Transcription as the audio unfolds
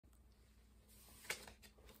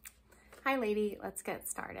Hi lady, let's get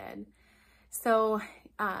started. So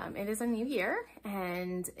it is a new year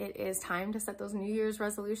and it is time to set those New Year's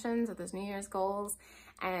resolutions or those New Year's goals.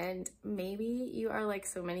 And maybe you are like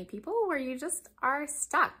so many people where you just are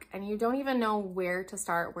stuck and you don't even know where to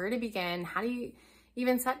start, where to begin. How do you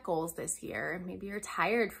even set goals this year? Maybe you're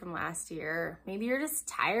tired from last year. Maybe you're just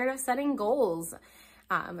tired of setting goals.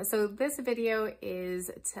 So this video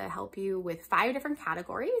is to help you with 5 different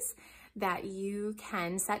categories that you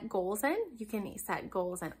can set goals in. You can set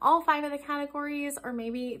goals in all 5 of the categories, or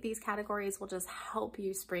maybe these categories will just help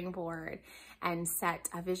you springboard and set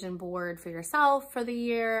a vision board for yourself for the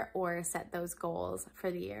year or set those goals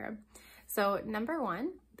for the year. So number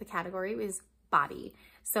 1, the category is body.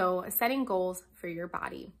 So setting goals for your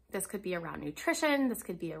body. This could be around nutrition. This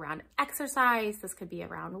could be around exercise. This could be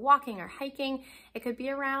around walking or hiking. It could be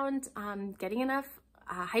around getting enough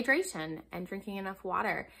hydration and drinking enough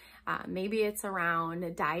water. Maybe it's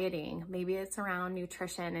around dieting. Maybe it's around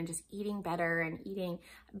nutrition and just eating better and eating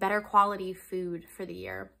better quality food for the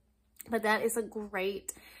year. But that is a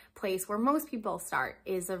great place where most people start,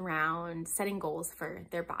 is around setting goals for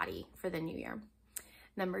their body for the new year.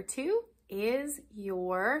 Number 2 is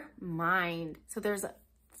your mind. So there's a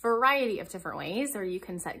variety of different ways where you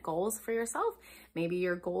can set goals for yourself. Maybe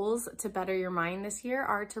your goals to better your mind this year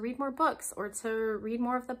are to read more books or to read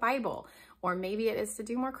more of the Bible, or maybe it is to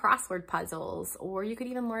do more crossword puzzles, or you could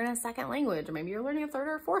even learn a second language, or maybe you're learning a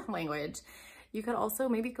 3rd or 4th language. You could also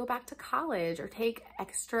maybe go back to college or take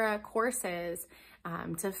extra courses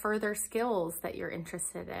to further skills that you're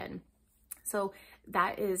interested in. So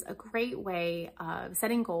that is a great way of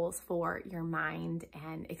setting goals for your mind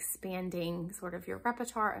and expanding sort of your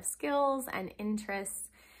repertoire of skills and interests.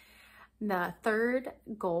 The 3rd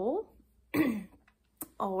goal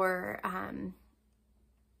or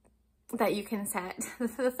that you can set,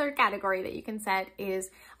 the 3rd category that you can set is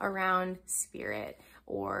around spirit,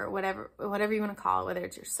 or whatever you want to call it, whether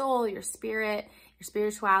it's your soul, your spirit, your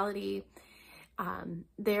spirituality.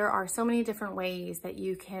 There are so many different ways that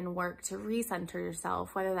you can work to recenter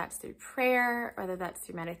yourself, whether that's through prayer, whether that's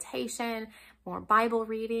through meditation, more Bible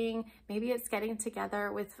reading. Maybe it's getting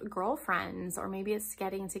together with girlfriends, or maybe it's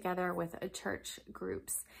getting together with church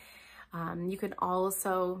groups. You can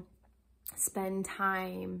also spend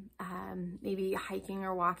time, maybe hiking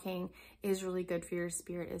or walking is really good for your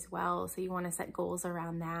spirit as well. So you want to set goals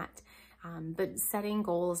around that. But setting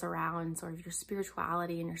goals around sort of your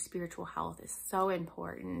spirituality and your spiritual health is so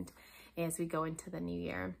important as we go into the new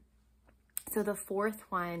year. So the 4th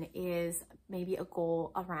one is maybe a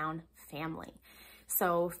goal around family.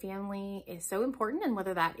 So family is so important, and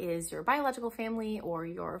whether that is your biological family or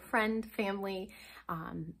your friend family,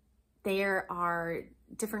 there are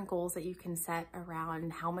different goals that you can set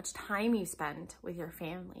around how much time you spend with your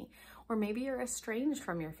family. Or maybe you're estranged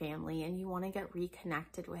from your family and you want to get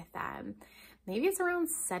reconnected with them. Maybe it's around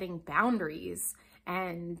setting boundaries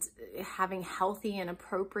and having healthy and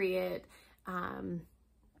appropriate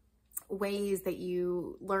ways that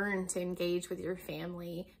you learn to engage with your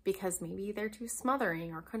family, because maybe they're too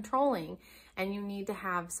smothering or controlling and you need to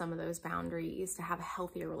have some of those boundaries to have a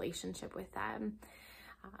healthier relationship with them.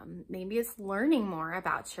 Maybe it's learning more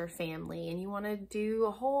about your family and you want to do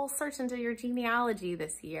a whole search into your genealogy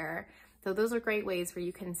this year. So those are great ways where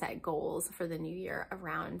you can set goals for the new year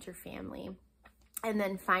around your family. And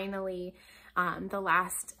then finally, the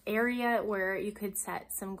last area where you could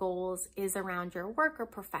set some goals is around your work or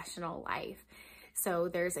professional life. So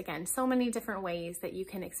there's, again, so many different ways that you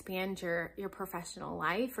can expand your professional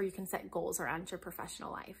life, or you can set goals around your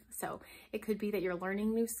professional life. So it could be that you're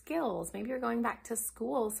learning new skills. Maybe you're going back to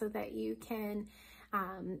school so that you can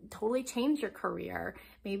totally change your career.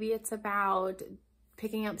 Maybe it's about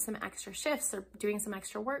picking up some extra shifts or doing some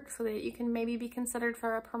extra work so that you can maybe be considered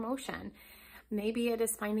for a promotion. Maybe it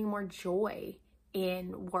is finding more joy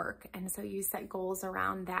in work, and so you set goals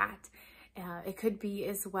around that. It could be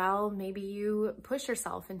as well, maybe you push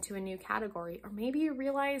yourself into a new category, or maybe you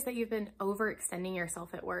realize that you've been overextending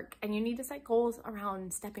yourself at work and you need to set goals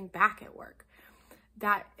around stepping back at work.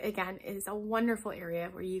 That, again, is a wonderful area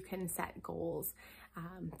where you can set goals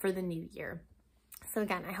for the new year. So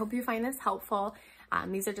again, I hope you find this helpful.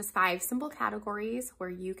 These are just 5 simple categories where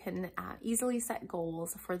you can easily set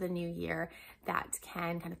goals for the new year that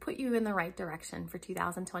can kind of put you in the right direction for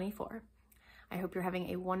 2024. I hope you're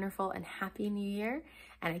having a wonderful and happy new year,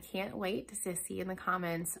 and I can't wait to see in the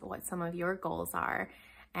comments what some of your goals are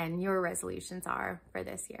and your resolutions are for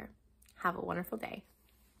this year. Have a wonderful day.